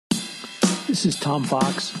This is Tom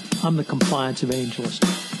Fox. I'm the Compliance Evangelist,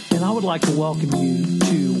 and I would like to welcome you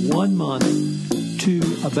to 1 month to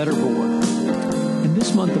a better board. In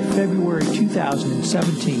this month of February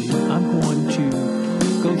 2017, I'm going to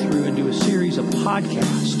go through and do a series of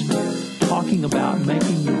podcasts talking about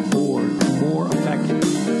making your board more effective.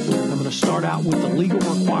 I'm going to start out with the legal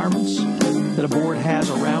requirements that a board has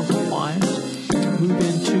around compliance, move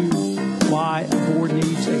into why a board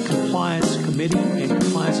needs a compliance committee and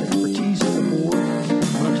compliance expertise at the board.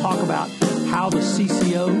 I'm going to talk about how the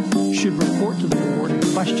CCO should report to the board and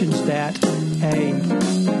questions that a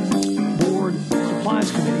board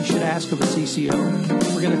compliance committee should ask of a CCO.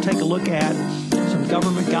 We're going to take a look at some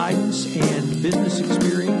government guidance and business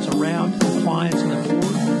experience around compliance in the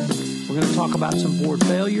board. We're going to talk about some board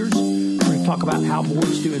failures. We're going to talk about how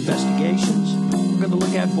boards do investigations. We're going to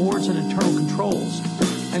look at boards and internal controls.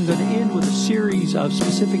 I'm going to end with a series of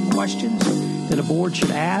specific questions that a board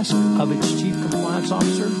should ask of its chief compliance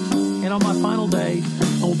officer. And on my final day,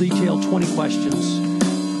 I will detail 20 questions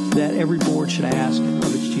that every board should ask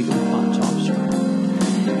of its chief compliance officer.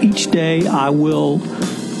 Each day, I will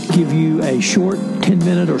give you a short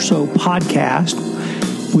 10-minute or so podcast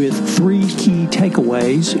with 3 key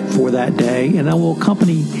takeaways for that day, and I will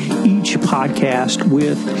accompany each podcast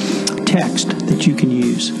with text that you can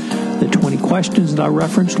use. The 20 questions that I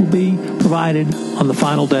referenced will be provided on the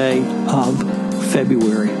final day of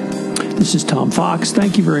February. This is Tom Fox.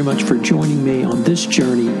 Thank you very much for joining me on this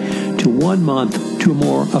journey to 1 month to a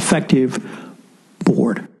more effective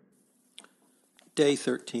board. Day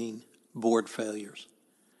 13, Board Failures.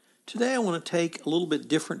 Today I want to take a little bit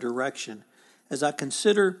different direction as I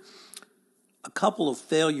consider a couple of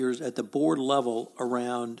failures at the board level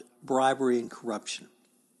around bribery and corruption.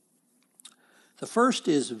 The first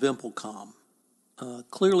is VimpelCom,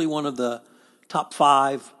 clearly one of the top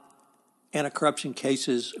 5 anti-corruption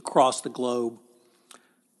cases across the globe.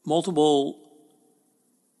 Multiple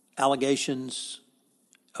allegations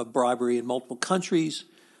of bribery in multiple countries,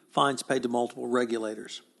 fines paid to multiple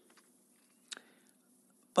regulators.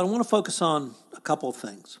 But I want to focus on a couple of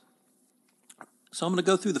things. So I'm going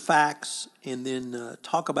to go through the facts and then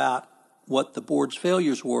talk about what the board's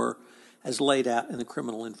failures were as laid out in the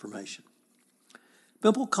criminal information.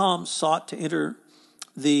 VimpelCom sought to enter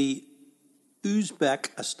the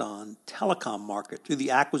Uzbekistan telecom market through the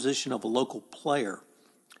acquisition of a local player,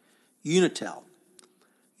 Unitel.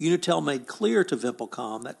 Unitel made clear to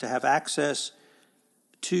VimpelCom that to have access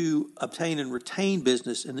to obtain and retain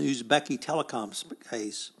business in the Uzbeki telecom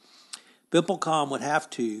space, VimpelCom would have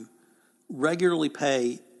to regularly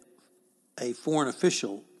pay a foreign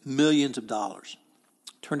official millions of dollars.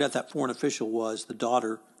 Turned out that foreign official was the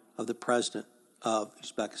daughter of the president of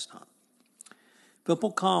Uzbekistan.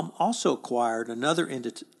 VimpelCom also acquired another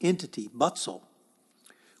entity, Butzel,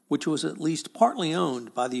 which was at least partly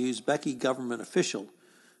owned by the Uzbeki government official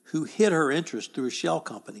who hid her interest through a shell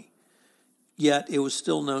company, yet it was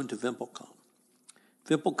still known to VimpelCom.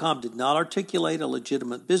 VimpelCom did not articulate a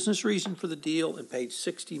legitimate business reason for the deal and paid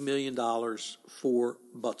 $60 million for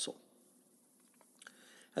Butzel.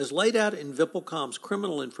 As laid out in VimpelCom's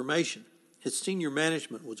criminal information, its senior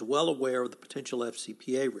management was well aware of the potential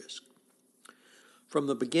FCPA risk. From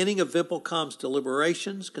the beginning of VimpelCom's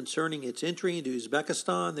deliberations concerning its entry into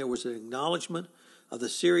Uzbekistan, there was an acknowledgement of the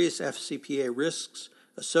serious FCPA risks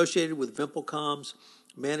associated with VimpelCom's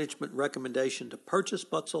management recommendation to purchase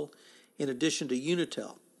Butzel in addition to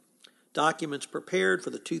Unitel. Documents prepared for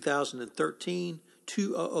the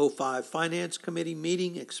 2013-2005 Finance Committee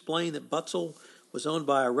meeting explain that Butzel was owned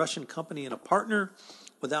by a Russian company and a partner,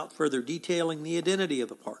 without further detailing the identity of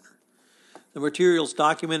the partner. The materials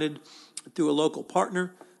documented through a local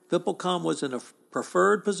partner, VimpelCom was in a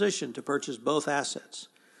preferred position to purchase both assets.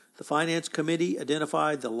 The Finance Committee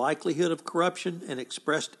identified the likelihood of corruption and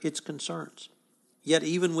expressed its concerns. Yet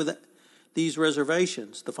even with these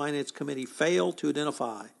reservations, the Finance Committee failed to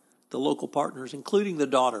identify the local partners, including the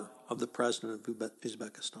daughter of the president of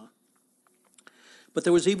Uzbekistan. But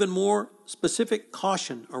there was even more specific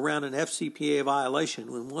caution around an FCPA violation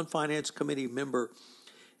when one Finance Committee member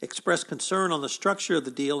expressed concern on the structure of the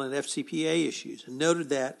deal and FCPA issues and noted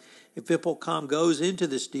that if VimpelCom goes into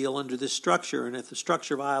this deal under this structure and if the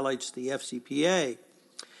structure violates the FCPA,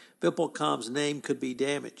 VimpelCom's name could be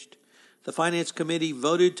damaged. The Finance Committee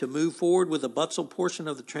voted to move forward with the Butzel portion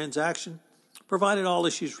of the transaction, provided all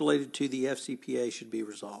issues related to the FCPA should be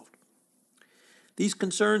resolved. These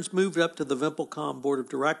concerns moved up to the VimpelCom Board of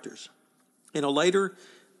Directors. In a later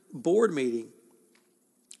board meeting,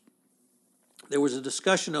 there was a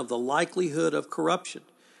discussion of the likelihood of corruption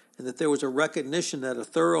and that there was a recognition that a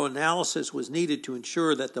thorough analysis was needed to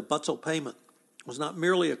ensure that the Butzel payment was not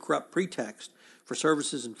merely a corrupt pretext for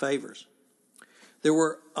services and favors. There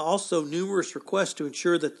were also numerous requests to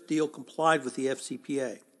ensure that the deal complied with the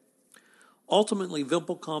FCPA. Ultimately,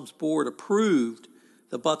 VimpelCom's board approved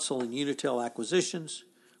the Butzel and Unitel acquisitions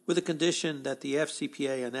with the condition that the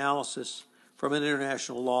FCPA analysis from an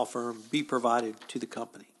international law firm be provided to the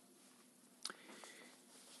company.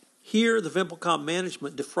 Here, the VimpelCom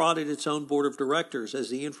management defrauded its own board of directors, as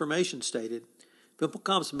the information stated.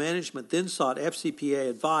 VimpelCom's management then sought FCPA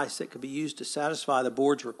advice that could be used to satisfy the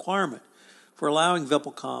board's requirement for allowing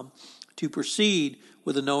VimpelCom to proceed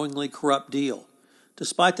with a knowingly corrupt deal.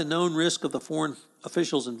 Despite the known risk of the foreign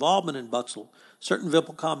officials' involvement in Butzel, certain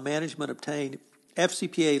VimpelCom management obtained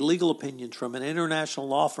FCPA legal opinions from an international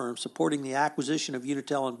law firm supporting the acquisition of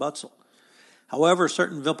Unitel and Butzel. However,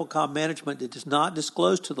 certain VimpelCom management did not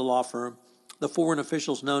disclose to the law firm the foreign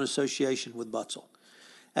officials' known association with Butzel.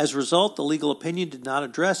 As a result, the legal opinion did not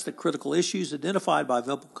address the critical issues identified by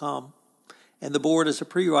VimpelCom and the board as a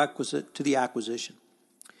prerequisite to the acquisition.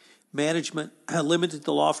 Management limited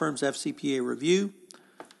the law firm's FCPA review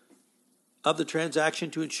of the transaction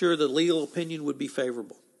to ensure the legal opinion would be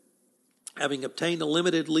favorable. Having obtained a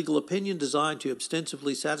limited legal opinion designed to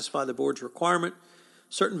ostensibly satisfy the board's requirement,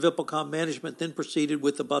 certain VimpelCom management then proceeded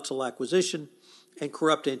with the Butzel acquisition and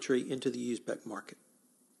corrupt entry into the Uzbek market.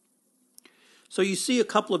 So you see a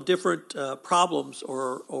couple of different problems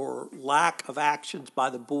or lack of actions by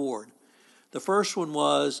the board. The first one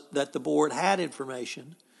was that the board had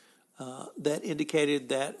information that indicated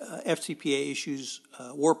that FCPA issues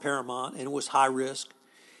were paramount and it was high risk,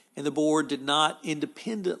 and the board did not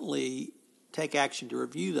independently take action to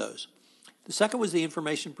review those. The second was the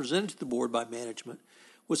information presented to the board by management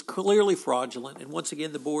was clearly fraudulent, and once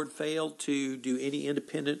again the board failed to do any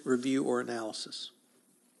independent review or analysis.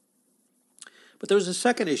 But there was a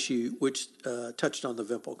second issue which touched on the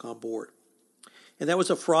VimpelCom board, and that was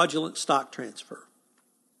a fraudulent stock transfer.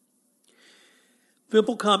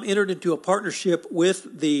 VimpelCom entered into a partnership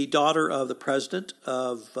with the daughter of the president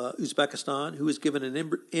of Uzbekistan, who was given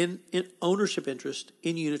an ownership interest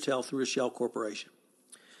in Unitel through a shell corporation.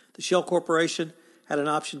 The shell corporation had an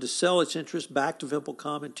option to sell its interest back to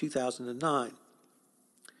VimpelCom in 2009.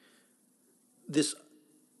 This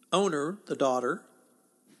owner, the daughter,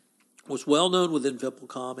 was well known within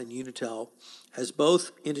VimpelCom and Unitel, as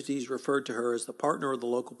both entities referred to her as the partner or the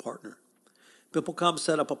local partner. VimpelCom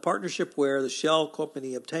set up a partnership where the shell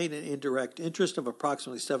company obtained an indirect interest of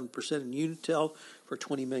approximately 7% in Unitel for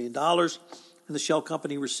 $20 million, and the shell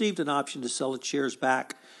company received an option to sell its shares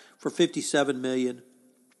back for $57 million,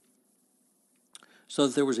 so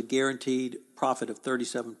that there was a guaranteed profit of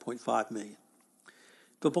 $37.5 million.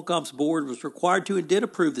 VimpelCom's board was required to and did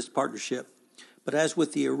approve this partnership, but as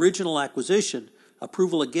with the original acquisition,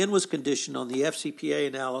 approval again was conditioned on the FCPA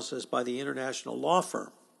analysis by the international law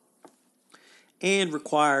firm, and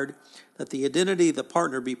required that the identity of the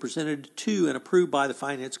partner be presented to and approved by the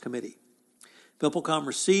Finance Committee. VimpelCom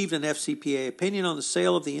received an FCPA opinion on the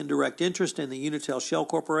sale of the indirect interest in the Unitel Shell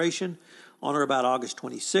Corporation on or about August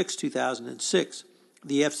 26, 2006.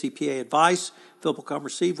 The FCPA advice VimpelCom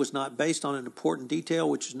received was not based on an important detail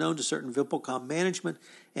which is known to certain VimpelCom management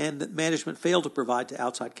and that management failed to provide to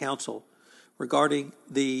outside counsel regarding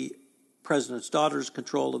the president's daughter's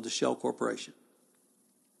control of the Shell Corporation.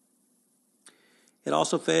 It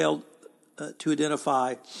also failed to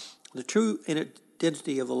identify the true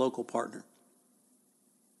identity of the local partner.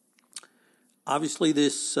 Obviously,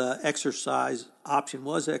 this option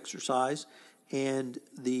was exercised, and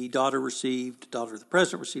the daughter of the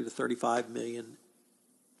president received a $37.5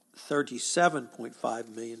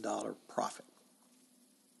 million profit.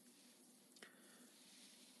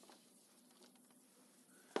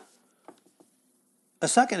 A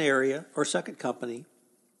second company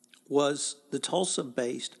was the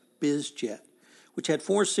Tulsa-based BizJet, which had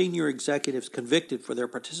 4 senior executives convicted for their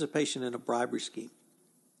participation in a bribery scheme.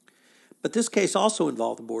 But this case also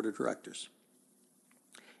involved the board of directors.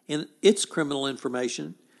 In its criminal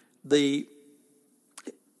information, they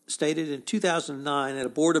stated in 2009 at a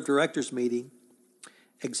board of directors meeting,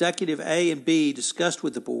 Executive A and B discussed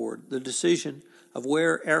with the board the decision of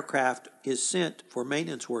where aircraft is sent for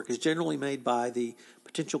maintenance work is generally made by the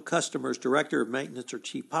potential customer's director of maintenance or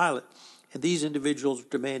chief pilot, and these individuals were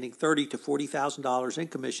demanding $30,000 to $40,000 in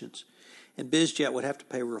commissions, and BizJet would have to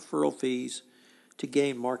pay referral fees to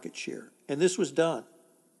gain market share. And this was done.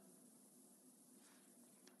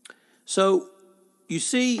 So you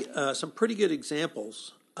see some pretty good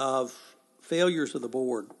examples of failures of the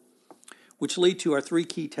board, which lead to our 3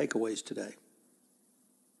 key takeaways today.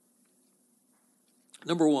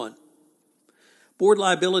 Number 1, Board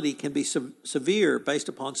liability can be severe based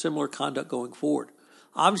upon similar conduct going forward.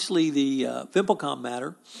 Obviously, the VimpelCom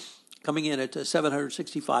matter coming in at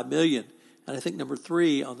 $765 million, and I think number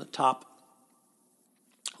 3 on the top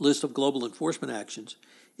list of global enforcement actions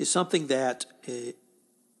is something that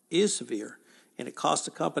is severe, and it cost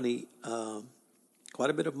the company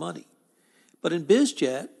quite a bit of money. But in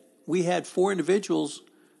BizJet, we had 4 individuals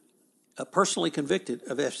personally convicted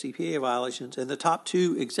of FCPA violations, and the top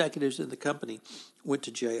 2 executives in the company went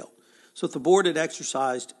to jail. So if the board had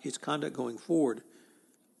exercised its conduct going forward,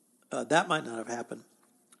 that might not have happened.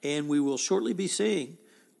 And we will shortly be seeing,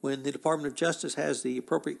 when the Department of Justice has the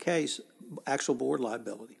appropriate case, actual board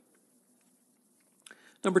liability.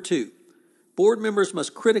 Number 2, board members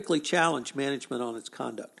must critically challenge management on its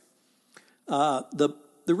conduct. The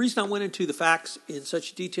reason I went into the facts in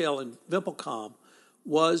such detail in VimpelCom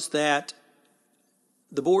was that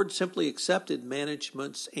the board simply accepted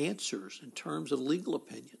management's answers in terms of legal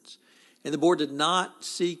opinions. And the board did not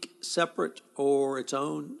seek separate or its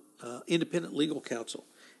own independent legal counsel.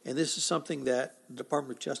 And this is something that the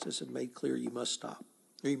Department of Justice had made clear you must stop,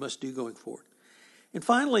 or you must do going forward. And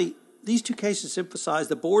finally, these 2 cases emphasize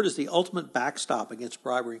the board is the ultimate backstop against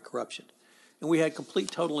bribery and corruption. And we had complete,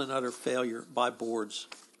 total, and utter failure by boards,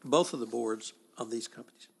 both of the boards of these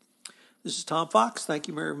companies. This is Tom Fox. Thank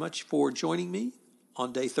you very much for joining me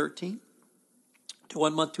on day 13 to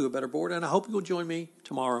 1 month to a better board, and I hope you'll join me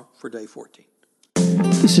tomorrow for day 14.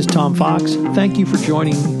 This is Tom Fox. Thank you for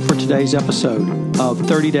joining for today's episode of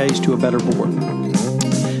 30 Days to a Better Board.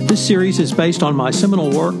 This series is based on my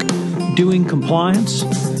seminal work, Doing Compliance,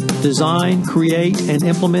 Design, Create, and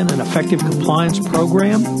Implement an Effective Compliance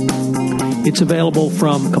Program. It's available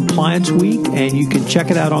from Compliance Week, and you can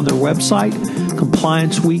check it out on their website,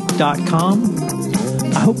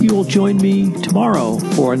 complianceweek.com. I hope you will join me tomorrow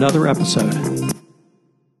for another episode.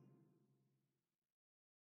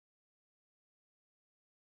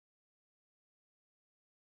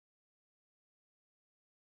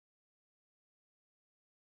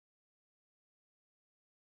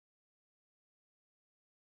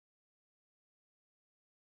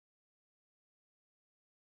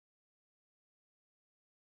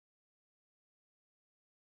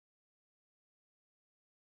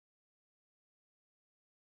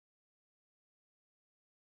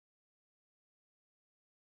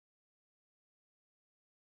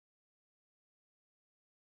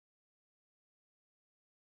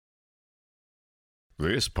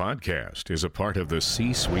 This podcast is a part of the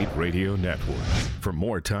C-Suite Radio Network. For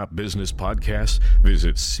more top business podcasts,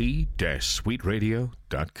 visit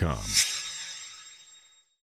c-suiteradio.com.